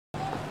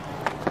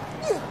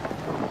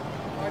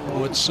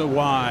Oh, it's so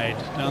wide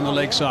down the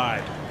leg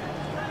side.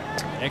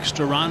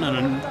 Extra run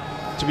and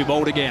to be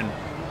bowled again.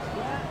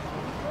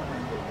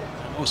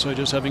 Also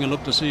just having a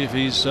look to see if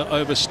he's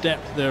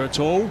overstepped there at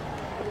all.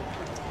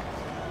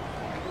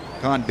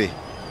 Can't be.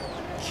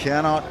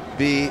 Cannot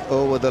be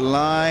over the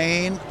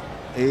line.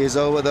 Is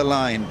over the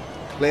line.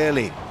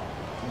 Clearly.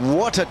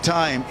 What a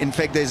time. In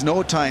fact, there's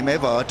no time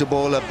ever to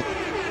bowl a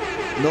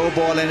no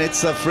ball and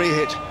it's a free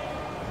hit.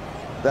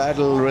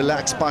 That'll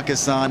relax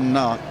Pakistan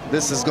now.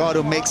 This has got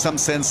to make some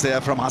sense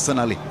there from Hassan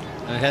Ali.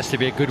 It has to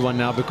be a good one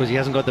now because he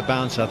hasn't got the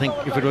bounce. I think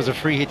if it was a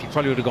free hit, he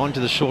probably would have gone to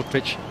the short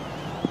pitch.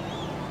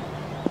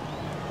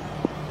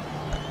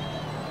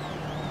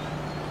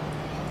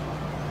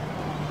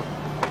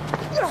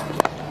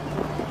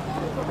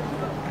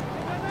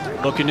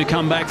 Looking to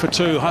come back for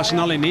two. Hassan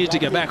Ali needs to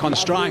get back on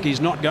strike.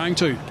 He's not going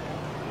to.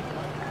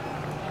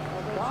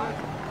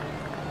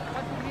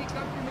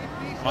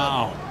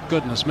 Wow,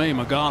 goodness me,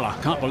 Magala.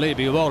 Can't believe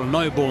he bowled a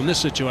no ball in this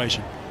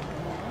situation.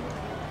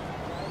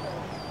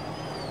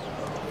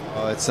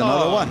 Oh, it's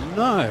another one.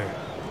 No.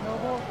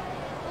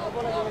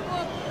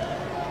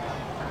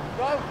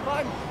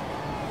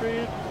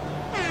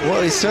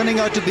 Well, he's turning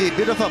out to be a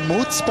bit of a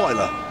mood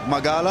spoiler,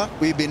 Magala.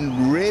 We've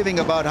been raving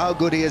about how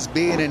good he has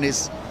been and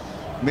he's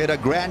made a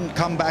grand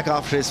comeback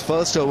after his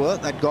first over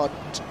that got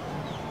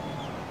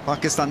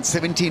Pakistan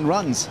 17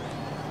 runs.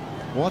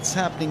 What's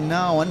happening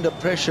now under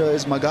pressure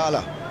is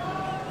Magala.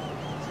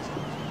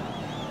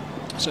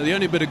 So the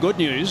only bit of good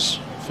news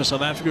for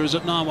South Africa is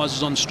that Nawaz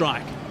is on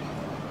strike.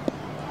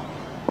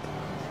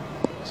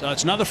 So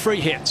it's another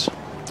free hit.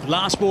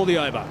 Last ball of the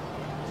over.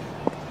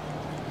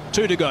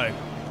 2 to go.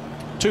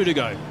 2 to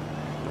go.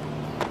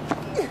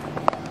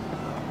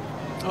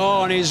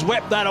 Oh, and he's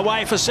whipped that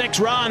away for 6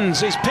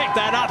 runs. He's picked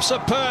that up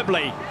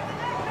superbly.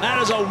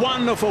 That is a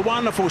wonderful,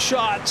 wonderful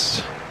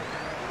shot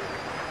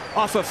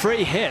off a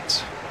free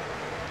hit.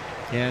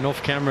 Yeah, and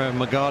off camera,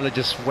 Magala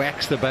just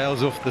whacks the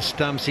bails off the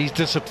stumps. He's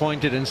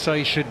disappointed, and so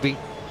he should be.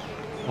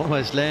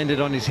 Almost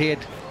landed on his head.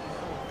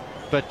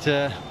 But,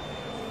 yeah,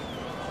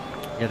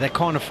 they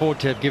can't afford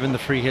to have given the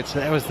free hit, so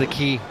that was the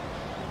key.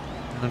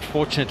 And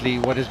unfortunately,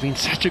 what has been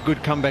such a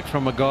good comeback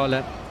from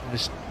Magala,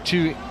 there's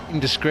 2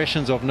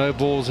 indiscretions of no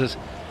balls has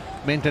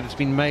meant that it's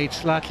been made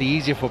slightly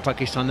easier for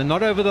Pakistan. They're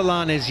not over the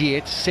line as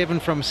yet,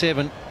 7 from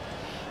 7.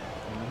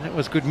 And that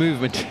was good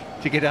movement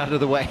to get out of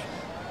the way.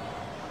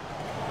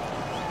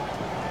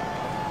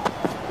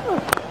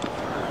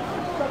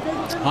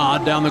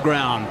 Hard down the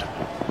ground.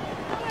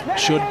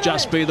 Should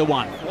just be the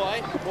one.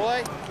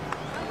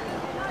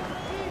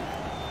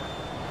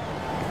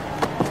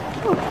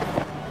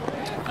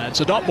 That's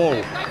a dot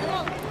ball.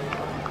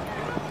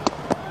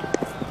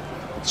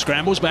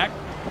 Scrambles back.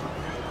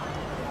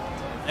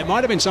 There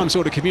might have been some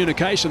sort of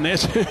communication there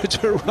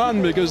to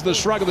run because the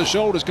shrug of the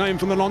shoulders came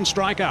from the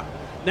non-striker.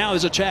 Now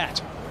there's a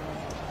chat.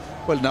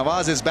 Well,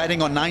 Nawaz is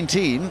batting on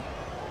 19.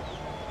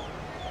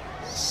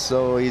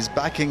 So he's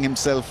backing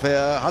himself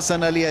here.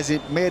 Hassan Ali, has he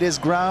made his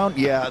ground?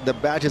 Yeah, the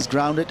bat is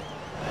grounded.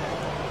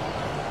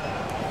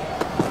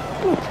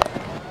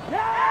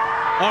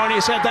 Oh, and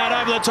he said that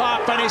over the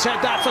top, and he said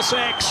that for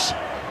 6.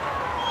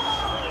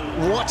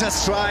 What a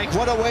strike,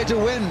 what a way to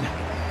win.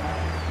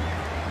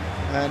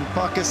 And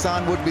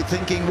Pakistan would be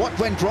thinking, what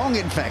went wrong?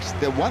 In fact,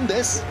 they won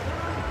this,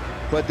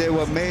 but they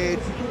were made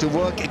to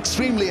work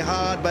extremely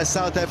hard by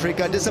South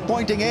Africa.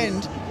 Disappointing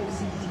end,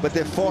 but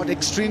they fought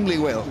extremely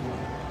well.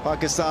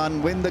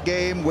 Pakistan win the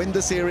game, win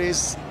the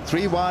series,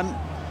 3-1.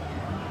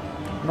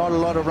 Not a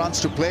lot of runs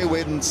to play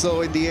with, and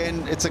so in the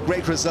end, it's a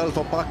great result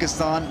for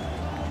Pakistan.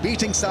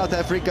 Beating South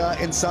Africa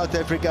in South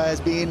Africa has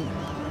been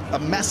a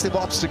massive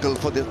obstacle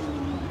for the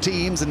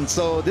teams, and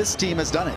so this team has done it.